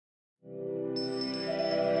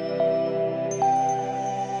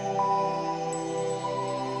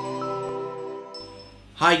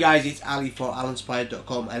Hi guys, it's Ali for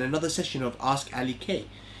AskAliK.com and another session of AskAliK.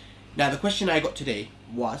 Now the question I got today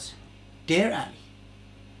was, Dear Ali,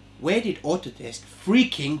 where did Autodesk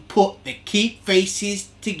freaking put the keep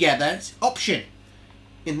faces together option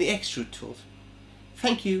in the Extrude Tool?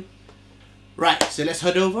 Thank you. Right, so let's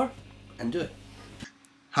head over and do it.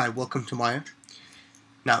 Hi, welcome to Maya.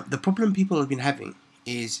 Now the problem people have been having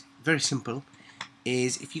is very simple,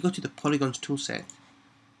 is if you go to the polygons toolset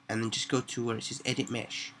and then just go to where it says edit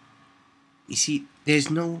mesh, you see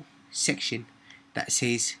there's no section that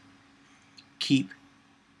says keep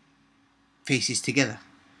faces together.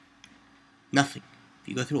 Nothing. If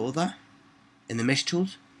you go through all that in the mesh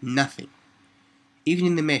tools, nothing. Even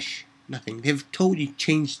in the mesh, nothing. They've totally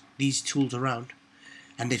changed these tools around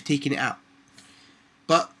and they've taken it out.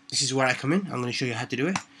 But this is where I come in. I'm going to show you how to do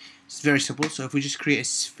it. It's very simple. So if we just create a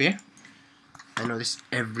sphere, I know this,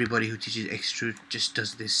 everybody who teaches Extrude just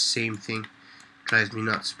does this same thing. Drives me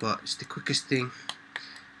nuts, but it's the quickest thing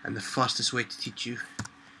and the fastest way to teach you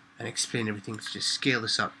and explain everything. So just scale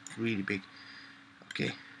this up really big.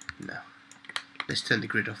 Okay, now let's turn the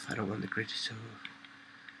grid off. I don't want the grid, so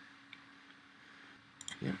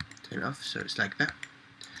yeah, turn it off so it's like that.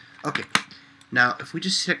 Okay, now if we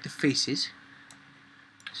just select the faces,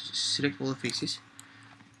 so just select all the faces,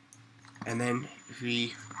 and then if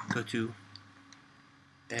we go to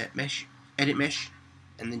mesh, edit mesh,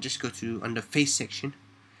 and then just go to under face section.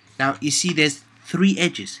 Now you see there's three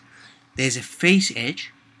edges. There's a face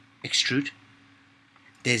edge extrude,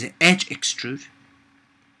 there's an edge extrude,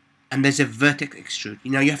 and there's a vertex extrude.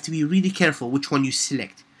 Now you have to be really careful which one you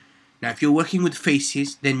select. Now if you're working with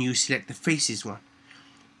faces, then you select the faces one.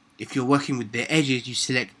 If you're working with the edges, you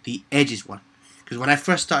select the edges one. Because when I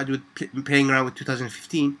first started with playing around with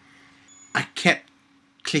 2015, I kept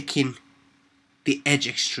clicking the edge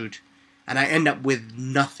extrude and I end up with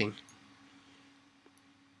nothing.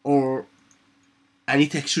 Or I need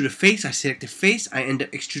to extrude a face, I select a face, I end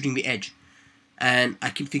up extruding the edge. And I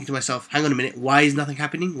keep thinking to myself, hang on a minute, why is nothing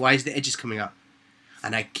happening? Why is the edges coming out?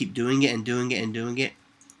 And I keep doing it and doing it and doing it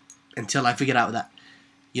until I figured out that,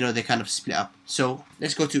 you know, they kind of split up. So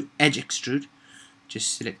let's go to edge extrude.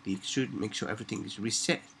 Just select the extrude, make sure everything is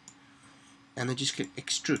reset, and then just click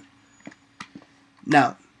extrude.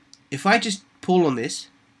 Now if I just pull on this,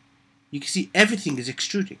 you can see everything is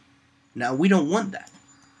extruding. Now we don't want that,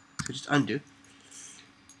 so just undo.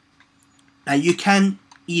 Now you can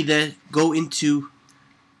either go into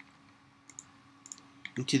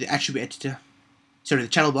the attribute editor, sorry, the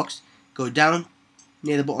channel box, go down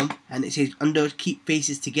near the bottom and it says under keep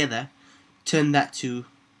faces together, turn that to,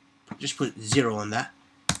 just put 0 on that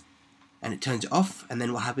and it turns it off, and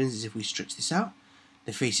then what happens is if we stretch this out,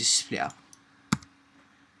 the faces split up.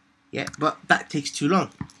 Yeah, but that takes too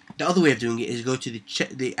long. The other way of doing it is go to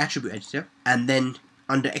the attribute editor and then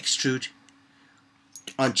under extrude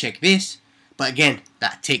uncheck this, but again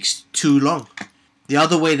that takes too long. The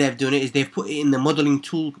other way they've done it is they've put it in the modeling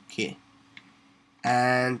toolkit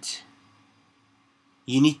and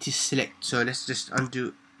you need to select. So let's just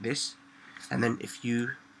undo this, and then if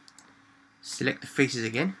you select the faces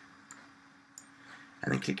again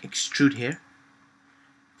and then click extrude here,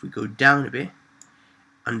 if we go down a bit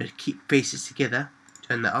under keep faces together,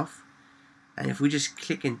 turn that off, and if we just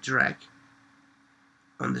click and drag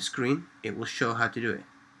on the screen, it will show how to do it.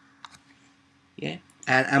 Yeah,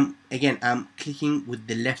 and I'm clicking with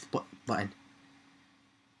the left button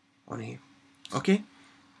on here. Okay,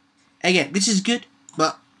 again this is good,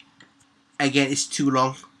 but again it's too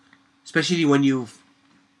long, especially when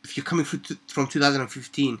if you're coming from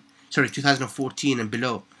 2014 and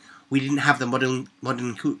below. We didn't have the modeling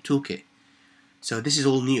toolkit. So this is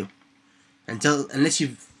all new. Unless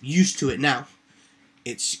you're used to it now,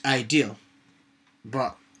 it's ideal.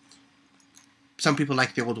 But some people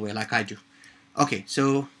like the old way, like I do. Okay,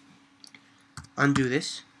 so undo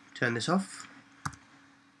this, turn this off.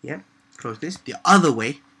 Yeah, close this. The other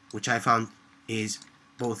way, which I found is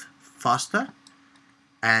both faster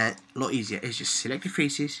and a lot easier, is just select your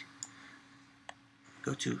faces,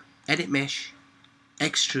 go to edit mesh,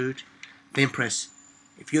 extrude, then press,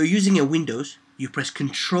 if you're using a Windows, you press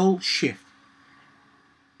Control Shift.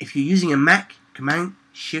 If you're using a Mac, Command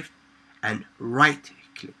Shift and right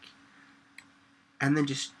click, and then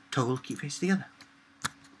just toggle keep faces together,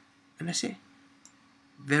 and that's it.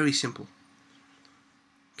 Very simple.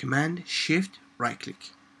 Command Shift right click.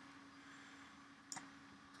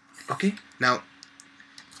 Okay, now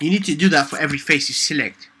you need to do that for every face you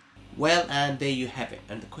select. Well, and there you have it,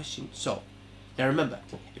 and the question solved. Now remember,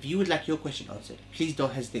 if you would like your question answered, please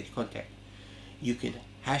don't hesitate to contact. You can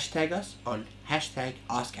hashtag us on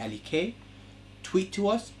 #AskAliK, tweet to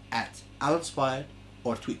us at @Alinspired,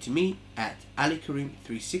 or tweet to me at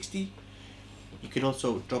AliKareem360. You can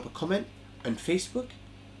also drop a comment on Facebook,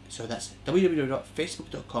 so that's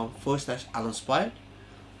www.facebook.com/AlanSpired,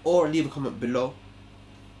 or leave a comment below.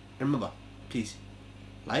 And remember, please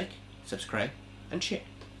like, subscribe and share.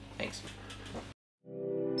 Thanks.